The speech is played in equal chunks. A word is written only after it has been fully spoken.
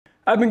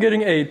I've been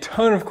getting a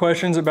ton of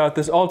questions about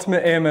this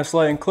Ultimate AMS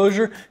Light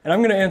enclosure, and I'm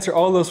going to answer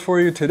all those for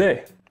you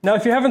today. Now,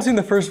 if you haven't seen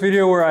the first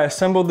video where I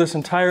assembled this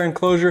entire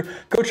enclosure,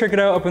 go check it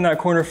out up in that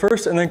corner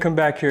first and then come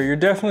back here. You're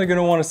definitely going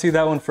to want to see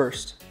that one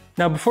first.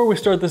 Now, before we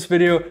start this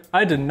video,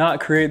 I did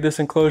not create this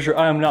enclosure.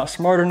 I am not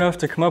smart enough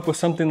to come up with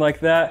something like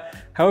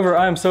that. However,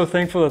 I am so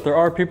thankful that there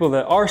are people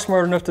that are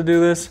smart enough to do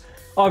this.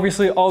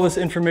 Obviously, all this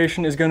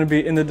information is going to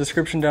be in the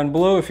description down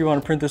below if you want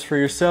to print this for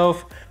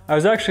yourself. I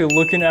was actually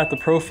looking at the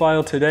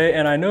profile today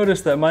and I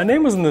noticed that my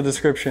name was in the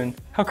description.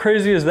 How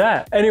crazy is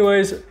that?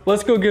 Anyways,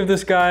 let's go give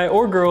this guy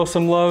or girl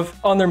some love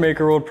on their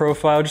Maker World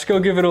profile. Just go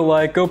give it a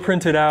like, go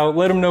print it out,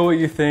 let them know what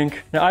you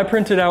think. Now, I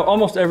printed out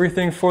almost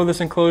everything for this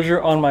enclosure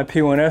on my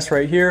P1S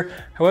right here.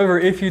 However,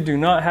 if you do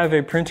not have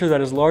a printer that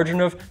is large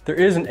enough, there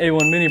is an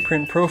A1 mini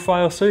print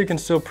profile, so you can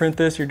still print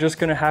this. You're just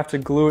going to have to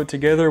glue it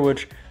together,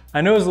 which I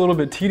know is a little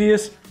bit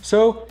tedious,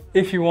 so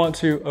if you want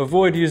to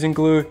avoid using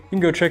glue, you can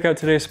go check out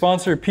today's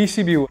sponsor,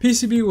 PCBWay.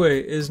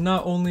 PCBWay is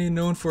not only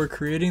known for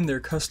creating their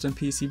custom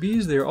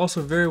PCBs, they are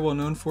also very well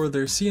known for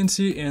their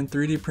CNC and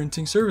 3D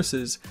printing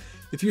services.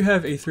 If you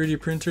have a 3D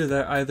printer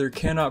that either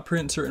cannot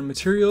print certain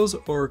materials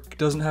or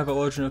doesn't have a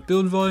large enough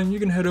build volume, you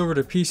can head over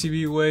to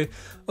PCBWay,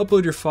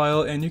 upload your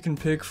file, and you can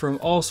pick from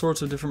all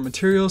sorts of different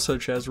materials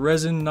such as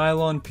resin,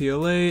 nylon,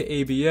 PLA,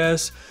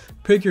 ABS.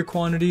 Pick your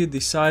quantity, the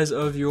size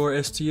of your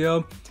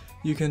STL.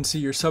 You can see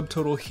your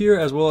subtotal here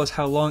as well as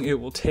how long it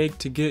will take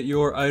to get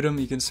your item.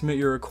 You can submit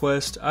your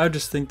request. I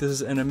just think this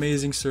is an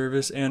amazing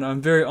service and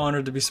I'm very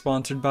honored to be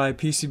sponsored by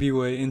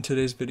PCBWay in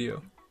today's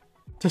video.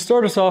 To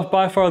start us off,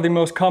 by far the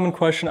most common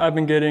question I've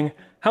been getting,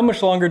 how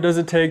much longer does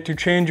it take to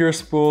change your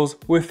spools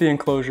with the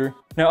enclosure?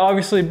 Now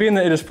obviously, being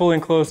that it is fully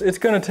enclosed, it's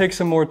going to take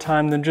some more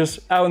time than just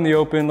out in the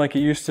open like it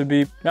used to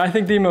be. Now I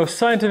think the most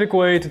scientific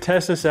way to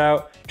test this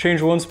out,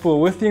 change one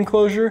spool with the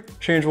enclosure,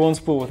 change one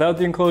spool without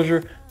the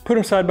enclosure, put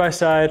them side by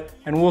side,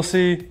 and we'll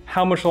see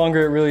how much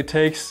longer it really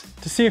takes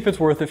to see if it's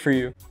worth it for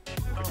you.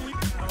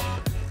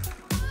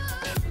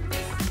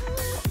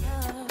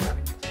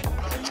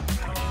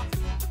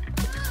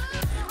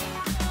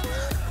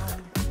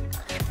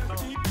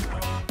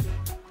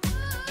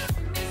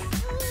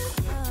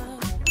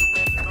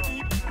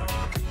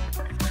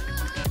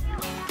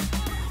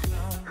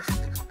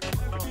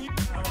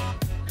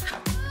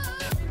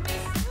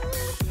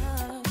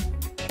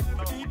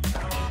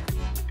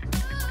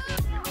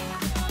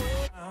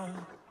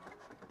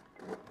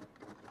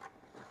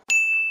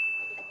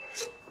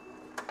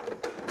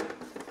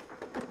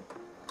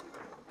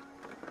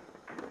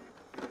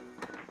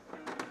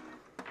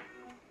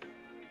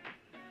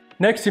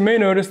 Next, you may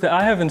notice that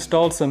I have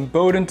installed some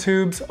Bowden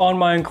tubes on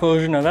my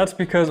enclosure. Now that's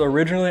because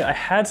originally I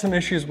had some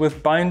issues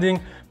with binding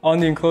on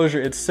the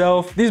enclosure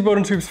itself. These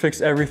Bowden tubes fix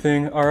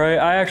everything, all right?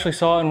 I actually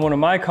saw in one of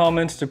my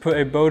comments to put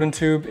a Bowden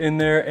tube in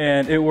there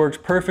and it works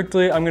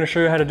perfectly. I'm gonna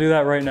show you how to do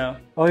that right now.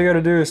 All you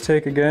gotta do is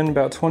take, again,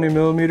 about 20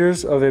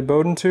 millimeters of a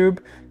Bowden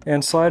tube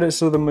and slide it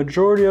so the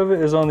majority of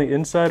it is on the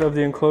inside of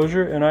the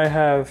enclosure, and I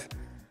have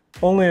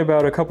only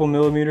about a couple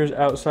millimeters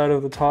outside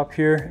of the top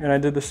here, and I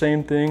did the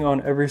same thing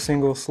on every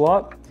single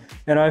slot.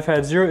 And I've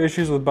had zero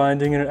issues with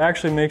binding, and it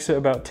actually makes it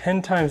about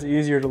 10 times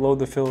easier to load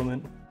the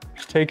filament.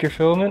 Just take your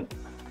filament,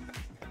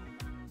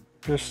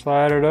 just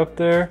slide it up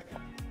there,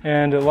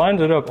 and it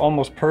lines it up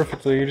almost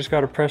perfectly. You just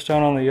gotta press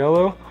down on the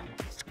yellow.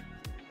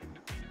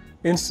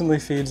 Instantly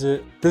feeds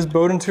it. This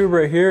Bowden tube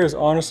right here is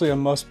honestly a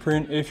must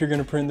print if you're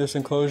gonna print this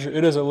enclosure.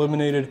 It has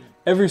eliminated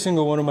every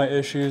single one of my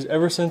issues.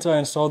 Ever since I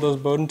installed those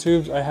Bowden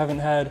tubes, I haven't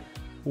had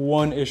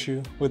one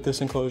issue with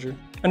this enclosure.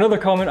 Another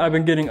comment I've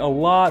been getting a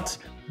lot: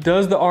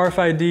 does the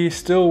RFID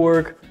still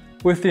work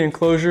with the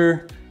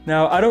enclosure?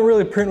 Now, I don't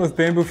really print with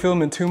bamboo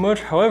filament too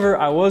much. However,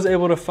 I was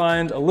able to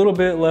find a little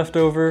bit left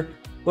over.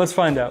 Let's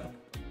find out.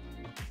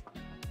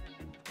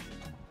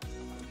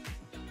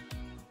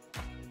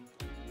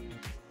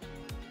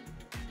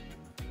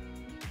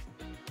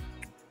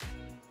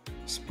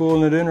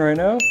 Spooling it in right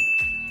now.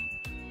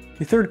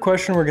 The third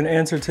question we're going to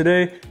answer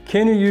today: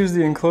 can you use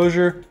the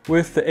enclosure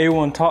with the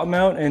A1 top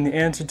mount? And the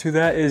answer to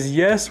that is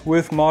yes,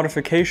 with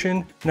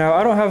modification. Now,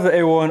 I don't have the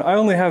A1, I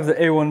only have the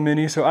A1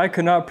 mini, so I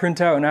could not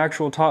print out an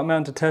actual top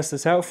mount to test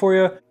this out for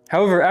you.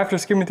 However, after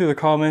skimming through the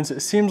comments,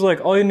 it seems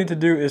like all you need to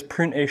do is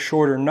print a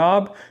shorter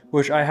knob,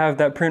 which I have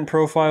that print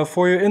profile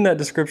for you in that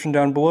description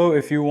down below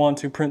if you want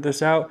to print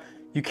this out.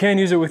 You can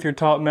use it with your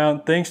top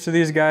mount. Thanks to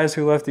these guys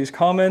who left these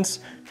comments.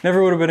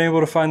 Never would have been able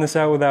to find this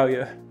out without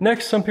you.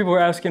 Next, some people are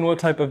asking what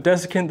type of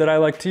desiccant that I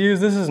like to use.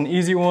 This is an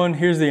easy one.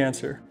 Here's the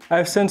answer.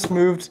 I've since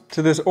moved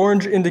to this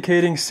orange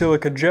indicating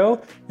silica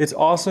gel. It's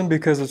awesome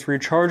because it's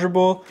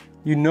rechargeable.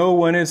 You know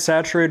when it's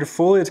saturated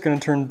fully, it's gonna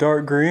turn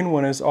dark green.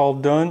 When it's all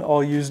done,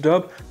 all used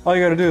up, all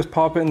you gotta do is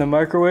pop it in the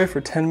microwave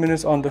for 10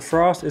 minutes on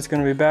defrost. It's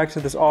gonna be back to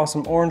this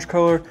awesome orange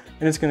color,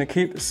 and it's gonna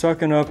keep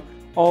sucking up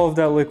all of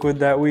that liquid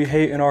that we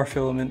hate in our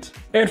filament.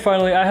 And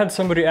finally, I had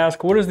somebody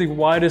ask, what is the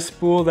widest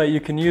spool that you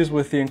can use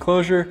with the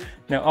enclosure?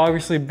 Now,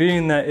 obviously,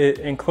 being that it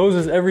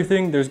encloses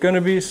everything, there's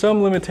gonna be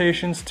some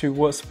limitations to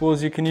what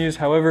spools you can use.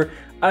 However,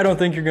 I don't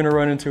think you're gonna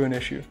run into an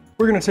issue.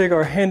 We're gonna take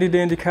our handy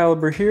dandy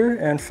caliber here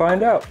and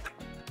find out.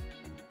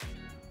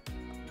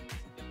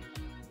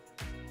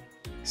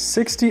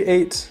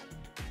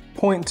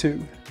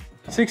 68.2.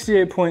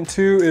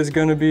 68.2 is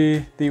gonna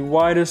be the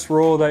widest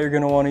roll that you're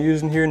gonna wanna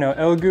use in here. Now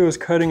Elgu is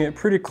cutting it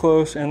pretty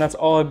close, and that's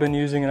all I've been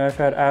using, and I've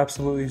had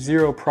absolutely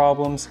zero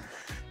problems.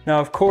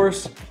 Now of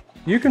course,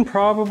 you can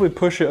probably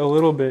push it a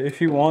little bit if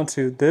you want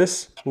to.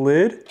 This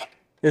lid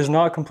is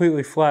not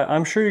completely flat.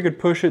 I'm sure you could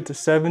push it to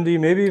 70,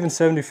 maybe even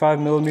 75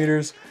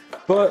 millimeters,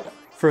 but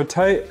for a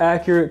tight,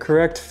 accurate,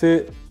 correct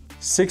fit,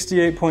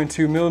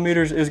 68.2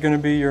 millimeters is gonna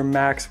be your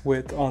max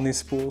width on these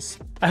spools.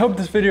 I hope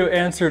this video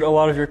answered a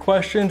lot of your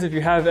questions. If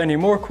you have any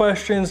more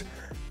questions,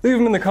 leave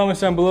them in the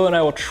comments down below and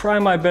I will try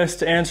my best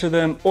to answer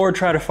them or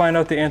try to find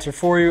out the answer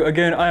for you.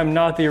 Again, I am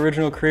not the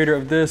original creator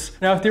of this.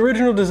 Now, if the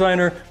original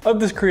designer of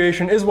this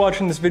creation is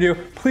watching this video,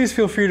 please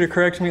feel free to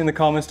correct me in the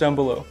comments down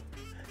below.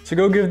 So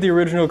go give the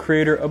original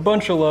creator a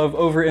bunch of love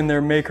over in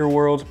their Maker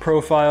World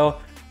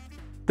profile.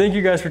 Thank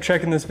you guys for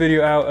checking this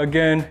video out.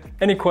 Again,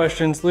 any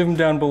questions, leave them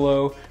down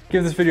below.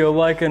 Give this video a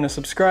like and a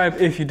subscribe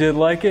if you did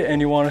like it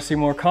and you want to see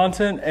more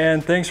content.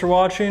 And thanks for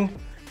watching.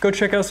 Go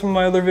check out some of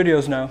my other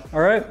videos now. All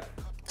right,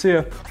 see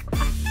ya.